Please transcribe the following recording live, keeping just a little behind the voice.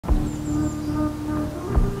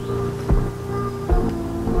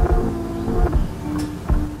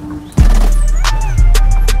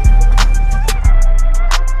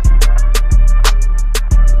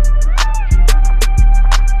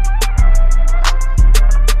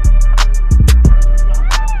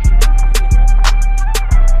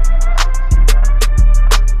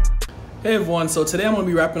Hey everyone, so today I'm going to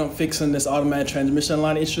be wrapping up fixing this automatic transmission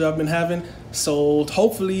line issue I've been having. So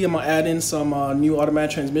hopefully I'm going to add in some new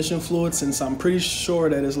automatic transmission fluid, since I'm pretty sure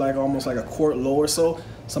that it's like almost like a quart low or so.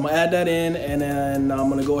 So I'm going to add that in, and then I'm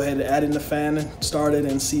going to go ahead and add in the fan, start it,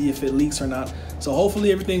 and see if it leaks or not. So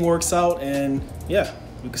hopefully everything works out, and yeah,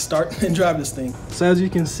 we can start and drive this thing. So as you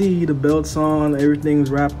can see, the belt's on, everything's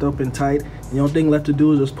wrapped up and tight. The only thing left to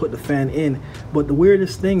do is just put the fan in. But the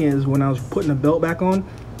weirdest thing is, when I was putting the belt back on,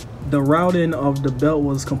 the routing of the belt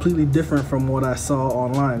was completely different from what I saw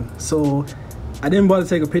online. So I didn't bother to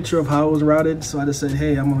take a picture of how it was routed, so I just said,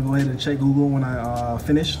 hey, I'm gonna go ahead and check Google when I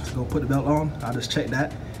finish to go put the belt on. I just checked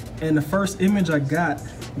that, and the first image I got,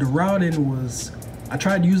 the routing was, I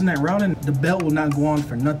tried using that routing, the belt will not go on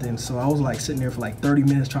for nothing. So I was like sitting there for like 30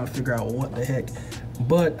 minutes trying to figure out what the heck.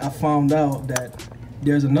 But I found out that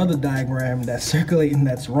there's another diagram that's circulating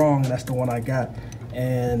that's wrong, and that's the one I got.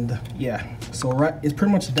 And yeah, so it's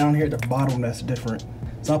pretty much down here at the bottom that's different.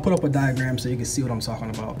 So I'll put up a diagram so you can see what I'm talking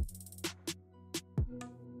about.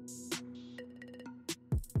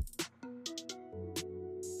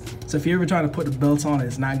 So if you're ever trying to put the belts on and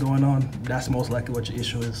it's not going on, that's most likely what your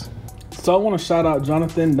issue is. So I want to shout out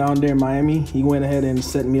Jonathan down there in Miami. He went ahead and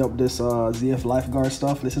set me up this ZF Lifeguard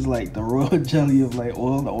stuff. This is like the royal jelly of like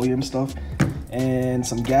oil, the OEM stuff, and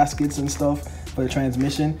some gaskets and stuff for the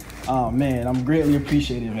transmission. Oh man, I'm greatly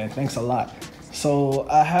appreciated, man. Thanks a lot. So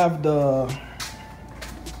I have my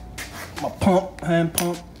pump, hand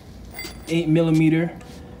pump, 8mm,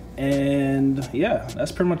 and yeah,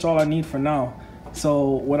 that's pretty much all I need for now.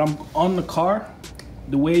 So when I'm on the car,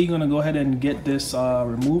 the way you're gonna go ahead and get this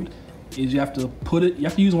removed is you have to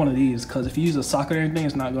use one of these, because if you use a socket or anything,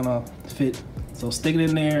 it's not gonna fit. So stick it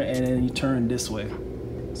in there and then you turn this way,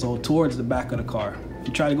 so towards the back of the car. If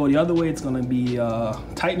you try to go the other way, it's gonna be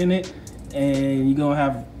tightening it, and you're gonna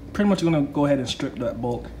have, pretty much you're gonna go ahead and strip that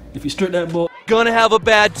bolt. If you strip that bolt, gonna have a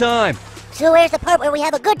bad time. So where's the part where we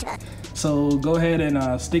have a good time? So go ahead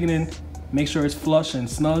and stick it in, make sure it's flush and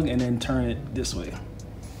snug, and then turn it this way.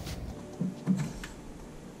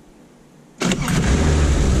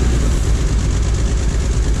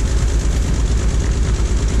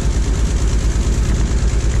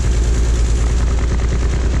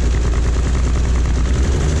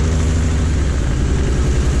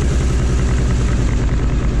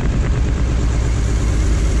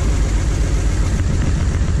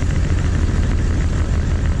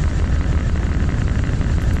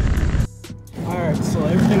 So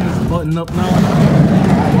everything is buttoned up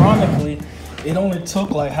now. Ironically, it only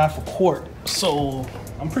took like half a quart, so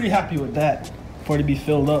I'm pretty happy with that for it to be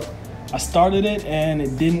filled up. I started it and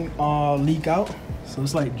it didn't leak out, so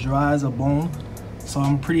it's like dry as a bone. So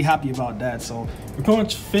I'm pretty happy about that. So we're pretty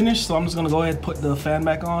much finished, so I'm just gonna go ahead and put the fan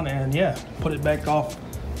back on and yeah, put it back off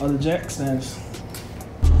of the jack stands.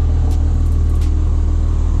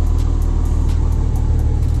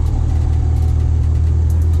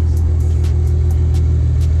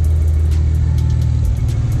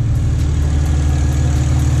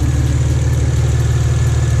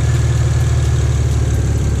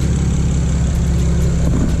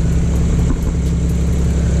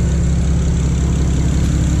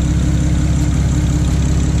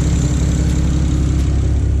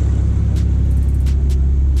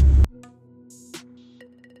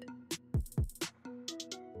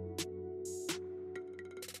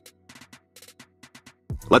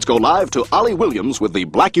 Let's go live to Ollie Williams with the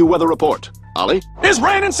Black U Weather Report. Ollie? It's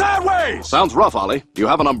raining sideways! Sounds rough, Ollie. Do you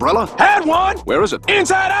have an umbrella? Had one! Where is it?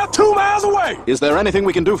 Inside out, 2 miles away! Is there anything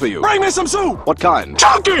we can do for you? Bring me some soup! What kind?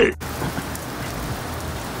 Chunky!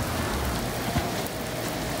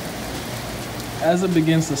 As it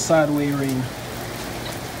begins to sideway rain.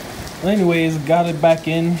 Well, anyways, got it back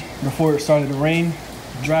in before it started to rain.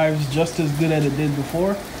 Drives just as good as it did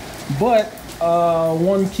before, but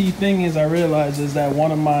one key thing is I realized is that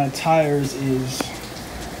one of my tires is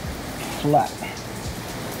flat.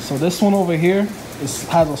 So this one over here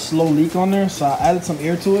has a slow leak on there, so I added some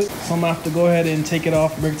air to it. So I'm gonna have to go ahead and take it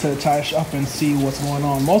off, bring it to the tire shop, and see what's going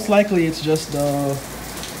on. Most likely it's just nail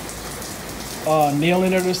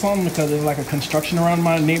in it or something, because there's like a construction around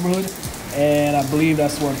my neighborhood, and I believe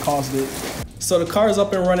that's what caused it. So the car is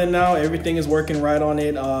up and running now. Everything is working right on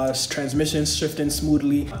it. Transmission's shifting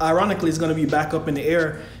smoothly. Ironically, it's gonna be back up in the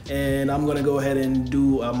air, and I'm gonna go ahead and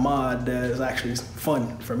do a mod that is actually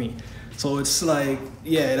fun for me. So it's like,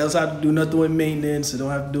 yeah, it doesn't have to do nothing with maintenance. It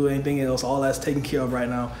don't have to do anything else. All that's taken care of right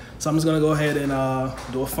now. So I'm just gonna go ahead and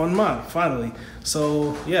do a fun mod, finally.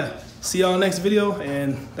 So yeah, see y'all next video,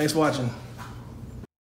 and thanks for watching.